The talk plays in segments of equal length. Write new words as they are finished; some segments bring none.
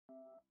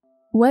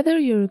Whether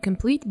you're a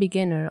complete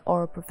beginner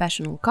or a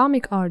professional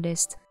comic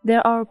artist,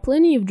 there are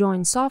plenty of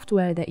drawing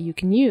software that you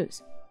can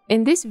use.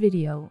 In this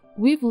video,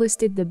 we've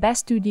listed the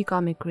best 2D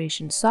comic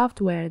creation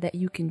software that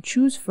you can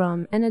choose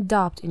from and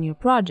adopt in your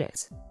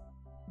projects.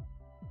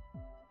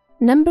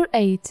 Number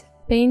 8.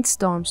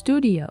 PaintStorm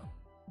Studio.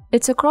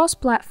 It's a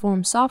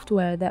cross-platform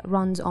software that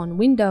runs on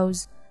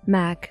Windows,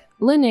 Mac,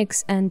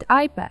 Linux, and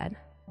iPad.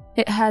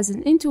 It has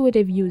an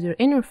intuitive user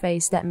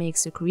interface that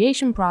makes the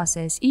creation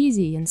process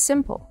easy and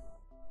simple.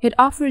 It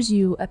offers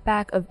you a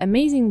pack of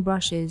amazing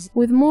brushes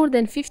with more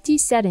than 50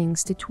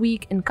 settings to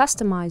tweak and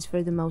customize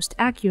for the most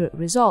accurate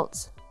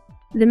results.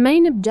 The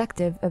main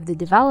objective of the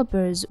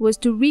developers was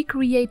to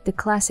recreate the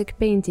classic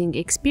painting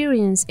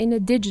experience in a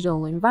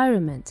digital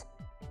environment.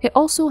 It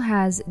also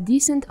has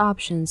decent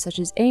options such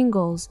as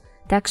angles,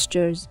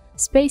 textures,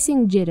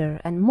 spacing jitter,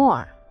 and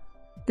more.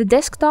 The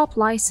desktop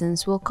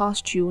license will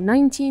cost you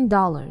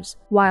 $19,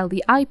 while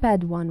the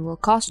iPad one will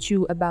cost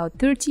you about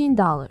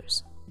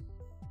 $13.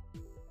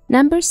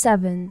 Number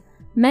 7.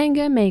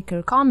 Manga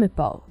Maker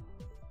Comipo.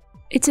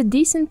 It's a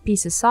decent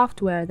piece of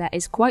software that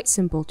is quite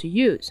simple to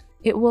use.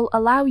 It will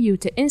allow you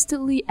to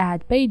instantly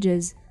add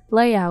pages,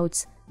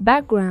 layouts,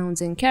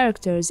 backgrounds, and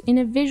characters in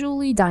a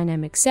visually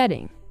dynamic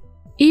setting.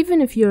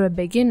 Even if you're a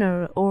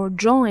beginner or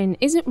drawing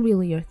isn't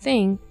really your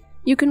thing,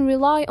 you can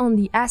rely on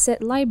the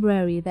asset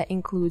library that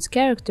includes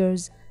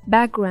characters,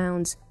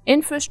 backgrounds,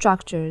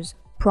 infrastructures,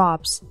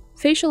 props,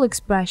 facial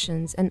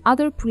expressions, and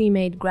other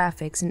pre-made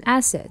graphics and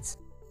assets,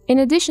 in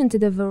addition to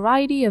the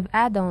variety of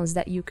add-ons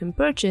that you can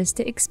purchase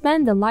to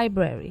expand the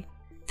library,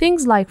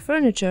 things like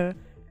furniture,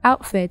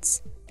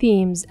 outfits,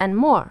 themes, and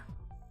more.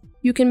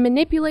 You can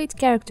manipulate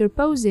character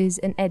poses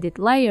and edit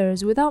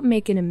layers without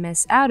making a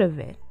mess out of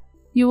it.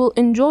 You will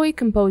enjoy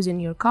composing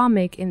your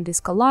comic in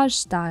this collage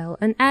style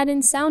and add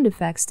in sound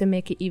effects to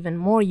make it even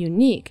more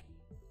unique.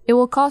 It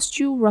will cost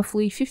you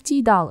roughly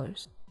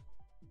 $50.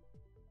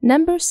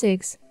 Number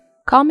 6.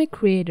 Comic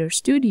Creator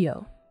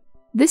Studio.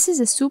 This is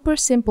a super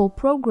simple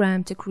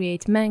program to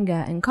create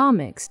manga and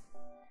comics.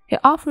 It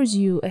offers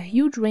you a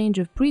huge range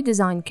of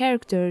pre-designed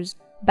characters,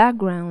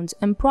 backgrounds,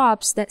 and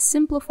props that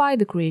simplify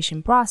the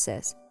creation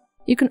process.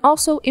 You can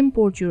also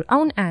import your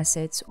own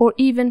assets or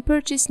even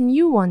purchase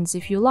new ones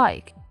if you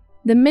like.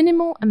 The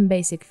minimal and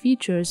basic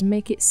features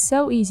make it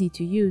so easy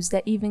to use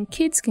that even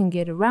kids can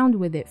get around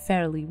with it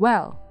fairly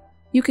well.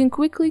 You can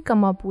quickly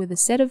come up with a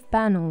set of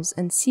panels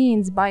and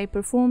scenes by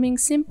performing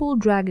simple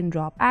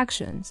drag-and-drop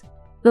actions.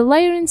 The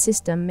layering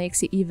system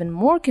makes it even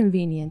more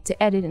convenient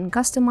to edit and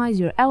customize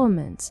your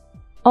elements.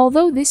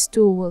 Although this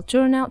tool will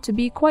turn out to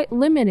be quite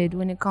limited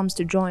when it comes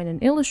to drawing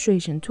and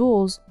illustration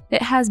tools,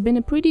 it has been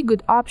a pretty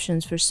good option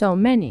for so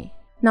many,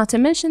 not to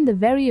mention the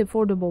very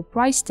affordable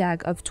price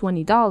tag of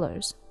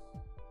 $20.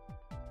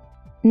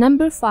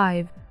 Number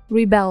 5.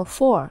 Rebel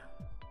 4.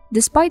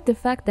 Despite the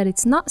fact that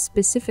it's not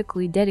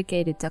specifically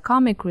dedicated to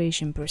comic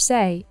creation per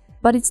se,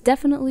 but it's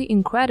definitely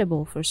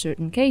incredible for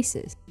certain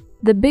cases.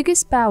 The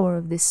biggest power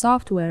of this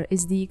software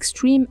is the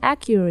extreme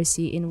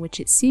accuracy in which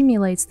it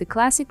simulates the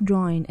classic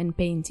drawing and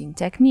painting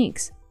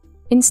techniques.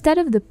 Instead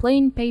of the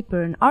plain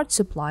paper and art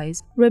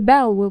supplies,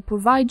 Rebel will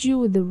provide you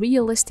with the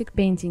realistic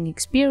painting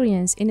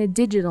experience in a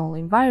digital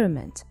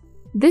environment.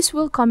 This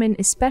will come in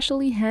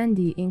especially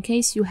handy in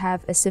case you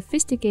have a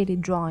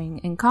sophisticated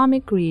drawing and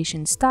comic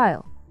creation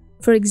style.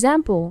 For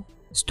example,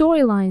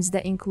 storylines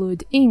that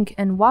include ink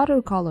and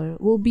watercolor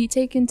will be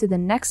taken to the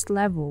next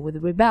level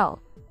with Rebel.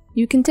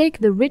 You can take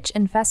the rich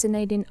and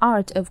fascinating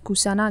art of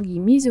Kusanagi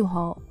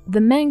Mizuho, the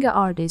manga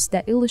artist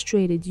that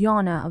illustrated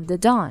Yona of the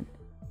Dawn.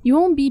 You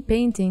won't be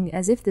painting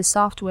as if the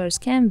software's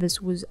canvas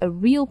was a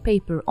real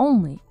paper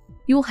only.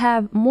 You'll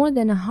have more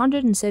than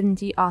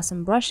 170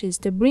 awesome brushes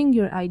to bring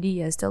your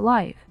ideas to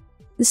life.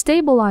 The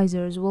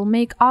stabilizers will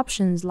make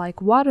options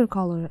like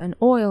watercolor and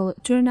oil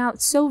turn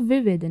out so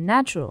vivid and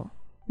natural.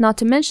 Not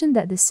to mention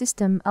that the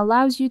system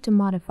allows you to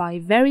modify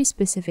very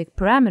specific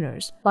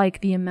parameters, like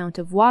the amount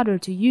of water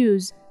to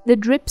use, the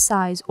drip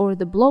size, or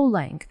the blow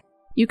length.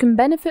 You can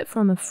benefit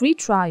from a free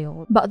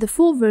trial, but the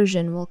full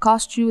version will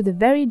cost you the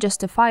very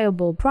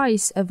justifiable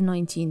price of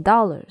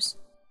 $19.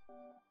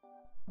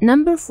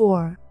 Number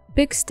 4.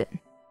 Pixton.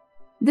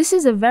 This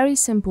is a very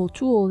simple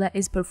tool that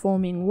is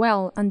performing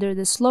well under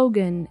the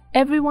slogan,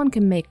 "Everyone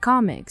can make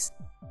comics."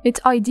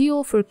 It's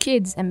ideal for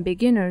kids and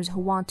beginners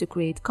who want to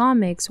create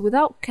comics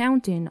without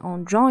counting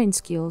on drawing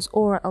skills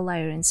or a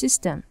layering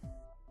system.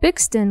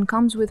 Pixton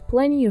comes with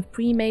plenty of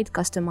pre-made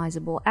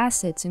customizable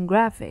assets and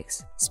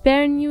graphics,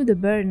 sparing you the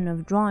burden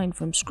of drawing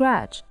from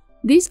scratch.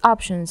 These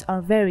options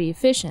are very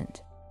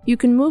efficient. You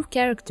can move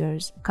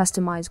characters,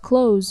 customize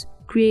clothes,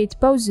 create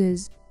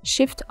poses,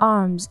 shift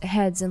arms,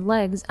 heads, and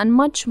legs, and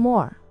much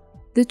more.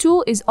 The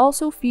tool is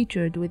also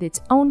featured with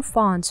its own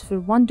fonts for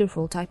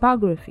wonderful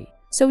typography,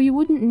 so you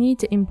wouldn't need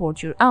to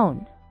import your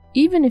own.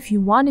 Even if you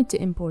wanted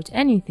to import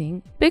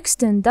anything,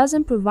 Pixton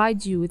doesn't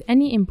provide you with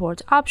any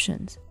import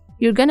options.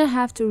 You're gonna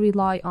have to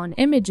rely on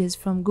images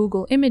from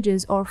Google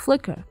Images or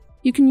Flickr.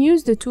 You can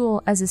use the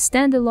tool as a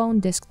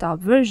standalone desktop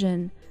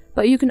version,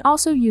 but you can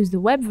also use the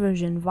web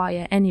version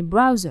via any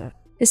browser.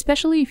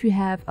 especially if you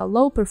have a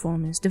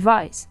low-performance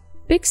device.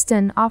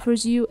 Pixton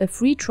offers you a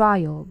free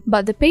trial,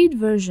 but the paid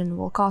version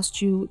will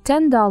cost you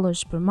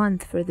 $10 per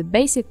month for the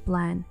basic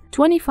plan,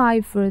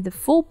 $25 for the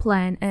full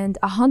plan, and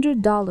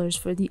 $100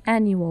 for the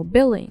annual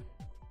billing.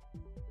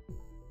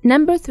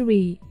 Number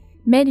 3.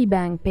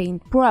 Medibang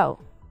Paint Pro.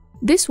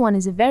 This one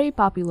is a very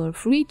popular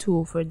free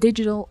tool for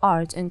digital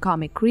art and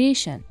comic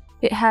creation.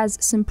 It has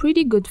some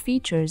pretty good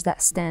features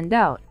that stand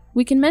out.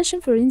 We can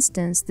mention, for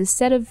instance, the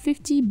set of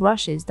 50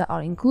 brushes that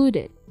are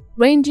included,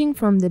 ranging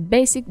from the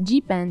basic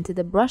G-Pen to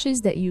the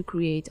brushes that you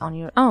create on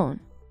your own.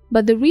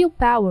 But the real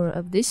power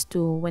of this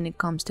tool when it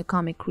comes to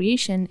comic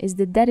creation is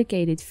the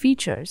dedicated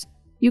features.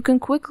 You can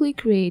quickly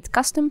create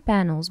custom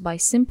panels by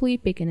simply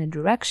picking a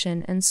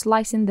direction and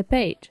slicing the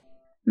page.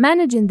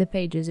 Managing the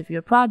pages of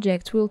your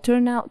project will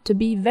turn out to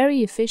be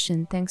very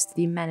efficient thanks to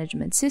the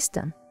management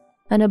system.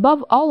 And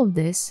above all of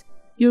this,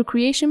 your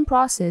creation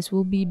process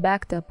will be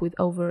backed up with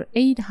over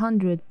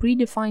 800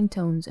 predefined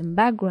tones and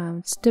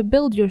backgrounds to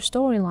build your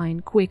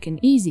storyline quick and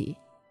easy.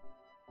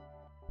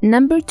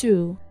 Number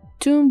 2.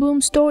 Toon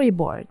Boom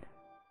Storyboard.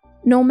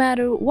 No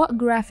matter what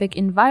graphic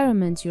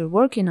environment you're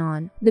working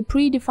on, the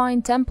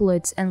predefined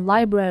templates and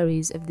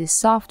libraries of this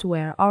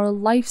software are a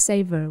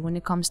lifesaver when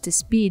it comes to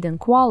speed and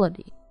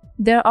quality.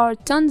 There are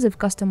tons of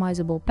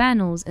customizable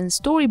panels and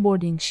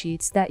storyboarding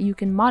sheets that you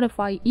can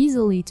modify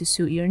easily to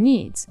suit your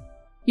needs.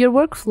 Your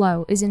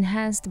workflow is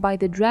enhanced by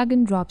the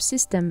drag-and-drop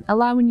system,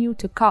 allowing you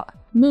to cut,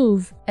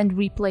 move, and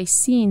replace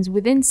scenes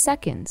within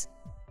seconds.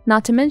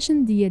 Not to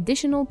mention the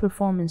additional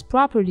performance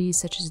properties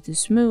such as the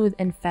smooth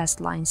and fast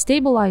line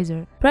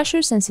stabilizer,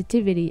 pressure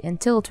sensitivity, and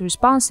tilt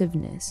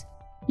responsiveness.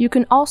 You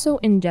can also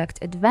inject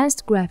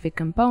advanced graphic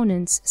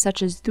components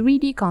such as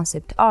 3D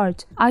concept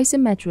art,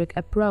 isometric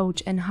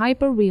approach, and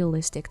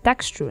hyper-realistic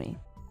texturing.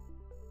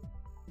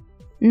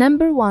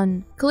 Number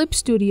 1. Clip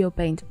Studio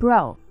Paint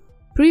Pro.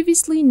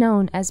 Previously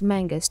known as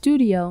Manga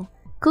Studio,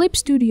 Clip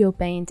Studio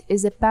Paint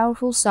is a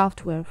powerful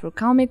software for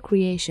comic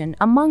creation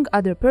among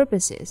other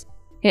purposes.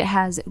 It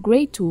has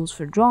great tools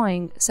for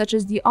drawing, such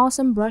as the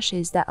awesome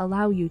brushes that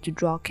allow you to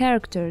draw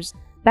characters,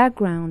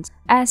 backgrounds,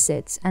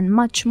 assets, and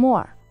much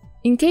more.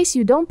 In case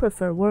you don't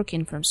prefer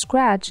working from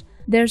scratch,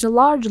 there's a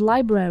large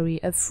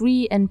library of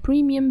free and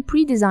premium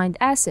pre-designed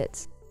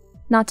assets.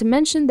 Not to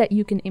mention that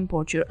you can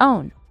import your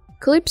own.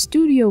 Clip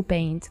Studio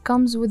Paint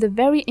comes with a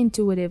very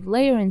intuitive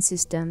layering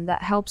system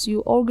that helps you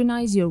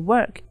organize your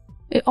work.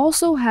 It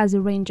also has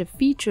a range of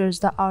features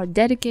that are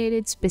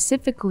dedicated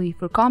specifically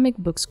for comic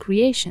books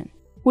creation,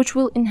 which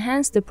will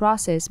enhance the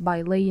process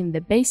by laying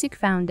the basic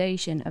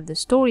foundation of the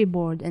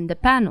storyboard and the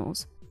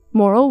panels.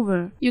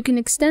 Moreover, you can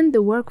extend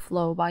the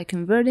workflow by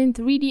converting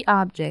 3D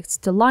objects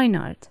to line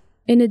art,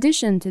 in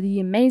addition to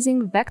the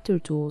amazing vector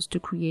tools to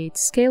create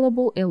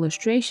scalable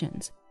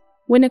illustrations.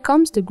 When it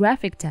comes to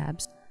graphic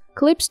tabs,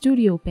 Clip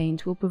Studio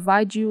Paint will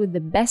provide you with the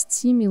best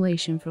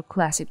simulation for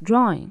classic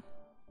drawing.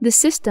 The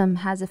system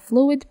has a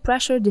fluid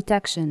pressure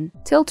detection,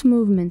 tilt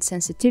movement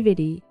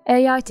sensitivity,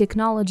 AI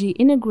technology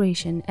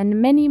integration,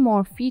 and many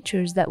more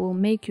features that will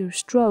make your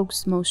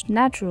strokes most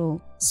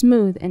natural,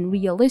 smooth, and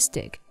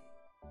realistic.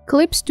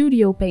 Clip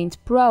Studio Paint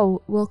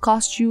Pro will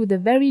cost you the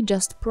very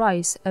just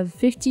price of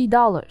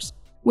 $50,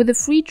 with a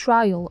free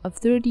trial of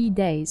 30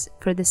 days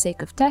for the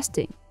sake of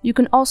testing. You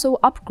can also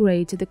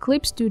upgrade to the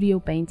Clip Studio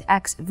Paint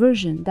X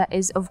version that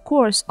is, of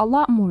course, a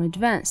lot more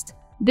advanced.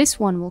 This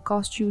one will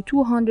cost you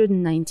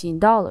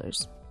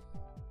 $219.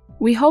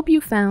 We hope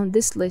you found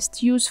this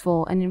list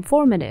useful and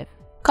informative.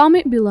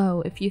 Comment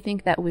below if you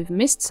think that we've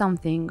missed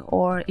something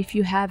or if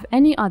you have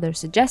any other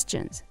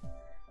suggestions.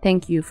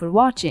 Thank you for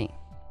watching.